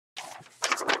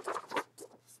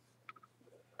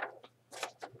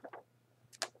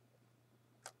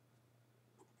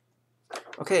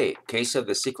Okay, Case of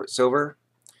the Secret Silver,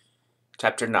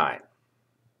 Chapter 9.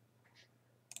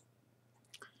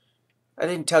 I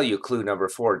didn't tell you clue number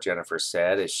 4, Jennifer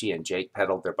said as she and Jake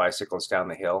pedaled their bicycles down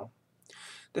the hill.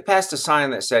 They passed a sign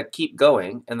that said, "Keep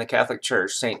going," in the Catholic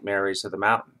Church, St. Mary's of the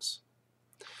Mountains.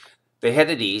 They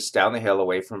headed east down the hill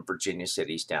away from Virginia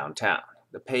City's downtown.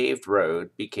 The paved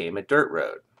road became a dirt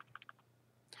road.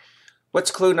 "What's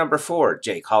clue number 4?"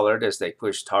 Jake hollered as they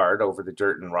pushed hard over the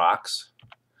dirt and rocks.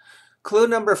 "Clue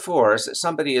number 4 is that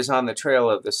somebody is on the trail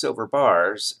of the silver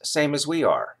bars, same as we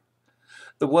are.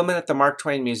 The woman at the Mark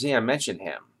Twain Museum mentioned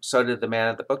him. So did the man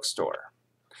at the bookstore."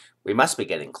 "We must be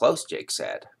getting close," Jake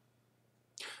said.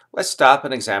 "Let's stop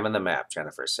and examine the map,"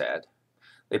 Jennifer said.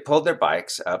 They pulled their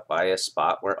bikes up by a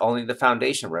spot where only the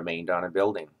foundation remained on a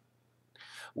building.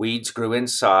 Weeds grew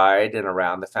inside and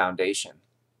around the foundation.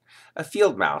 A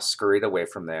field mouse scurried away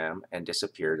from them and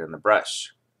disappeared in the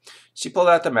brush. She pulled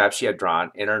out the map she had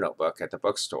drawn in her notebook at the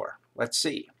bookstore. "Let's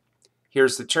see.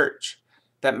 Here's the church.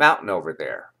 That mountain over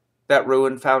there. That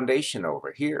ruined foundation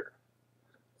over here."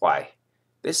 "Why,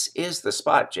 this is the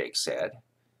spot," Jake said.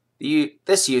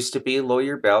 "This used to be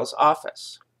Lawyer Bell's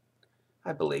office."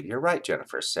 "I believe you're right,"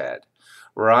 Jennifer said.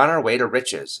 "We're on our way to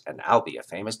riches, and I'll be a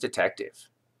famous detective."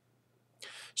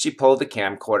 She pulled the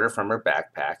camcorder from her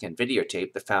backpack and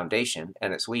videotaped the foundation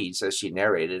and its weeds as she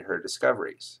narrated her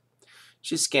discoveries.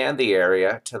 She scanned the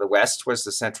area. To the west was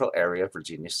the central area of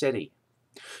Virginia City.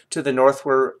 To the north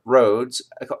were roads,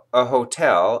 a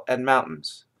hotel, and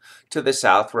mountains. To the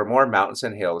south were more mountains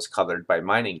and hills colored by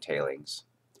mining tailings.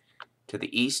 To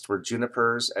the east were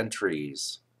junipers and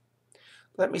trees.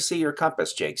 "Let me see your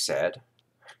compass," Jake said.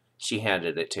 She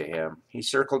handed it to him. He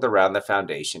circled around the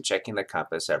foundation, checking the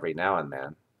compass every now and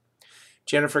then.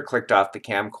 Jennifer clicked off the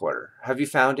camcorder. "Have you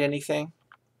found anything?"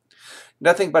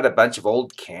 "Nothing but a bunch of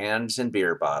old cans and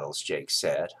beer bottles," Jake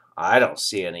said. "I don't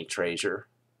see any treasure."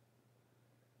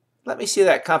 "Let me see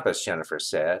that compass," Jennifer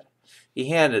said. He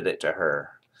handed it to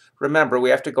her. "Remember,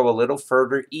 we have to go a little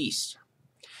further east."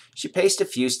 She paced a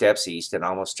few steps east and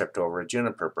almost tripped over a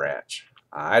juniper branch.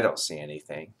 "I don't see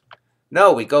anything."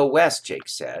 "No, we go west," Jake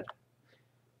said.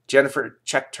 Jennifer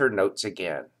checked her notes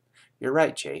again. "You're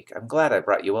right, Jake. I'm glad I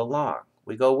brought you along.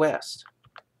 We go west."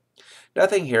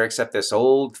 "Nothing here except this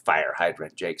old fire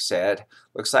hydrant," Jake said.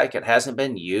 "Looks like it hasn't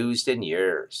been used in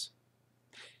years."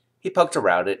 He poked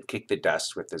around it and kicked the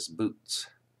dust with his boots.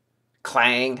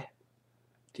 Clang!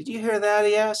 "Did you hear that?"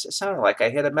 he asked. "It sounded like I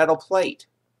hit a metal plate."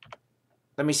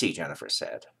 "Let me see," Jennifer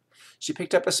said. She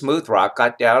picked up a smooth rock,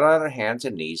 got down on her hands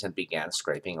and knees, and began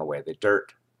scraping away the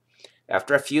dirt.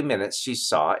 After a few minutes, she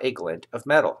saw a glint of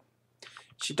metal.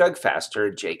 She dug faster,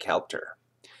 and Jake helped her.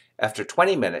 After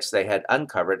 20 minutes, they had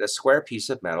uncovered a square piece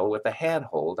of metal with a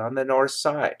handhold on the north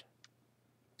side.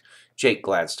 Jake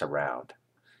glanced around.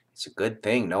 "It's a good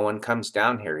thing no one comes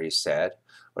down here," he said,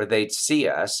 "or they'd see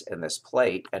us in this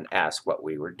plate and ask what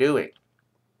we were doing."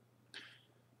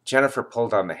 Jennifer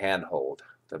pulled on the handhold.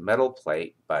 The metal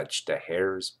plate budged a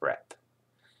hair's breadth.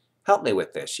 "Help me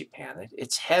with this," she panted.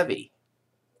 "It's heavy."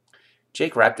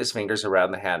 Jake wrapped his fingers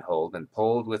around the handhold and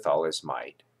pulled with all his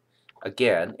might.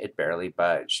 Again, it barely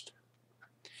budged.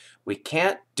 "We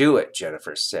can't do it,"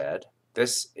 Jennifer said.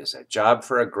 "This is a job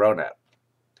for a grown-up."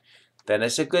 "Then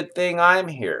it's a good thing I'm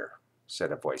here,"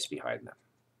 said a voice behind them.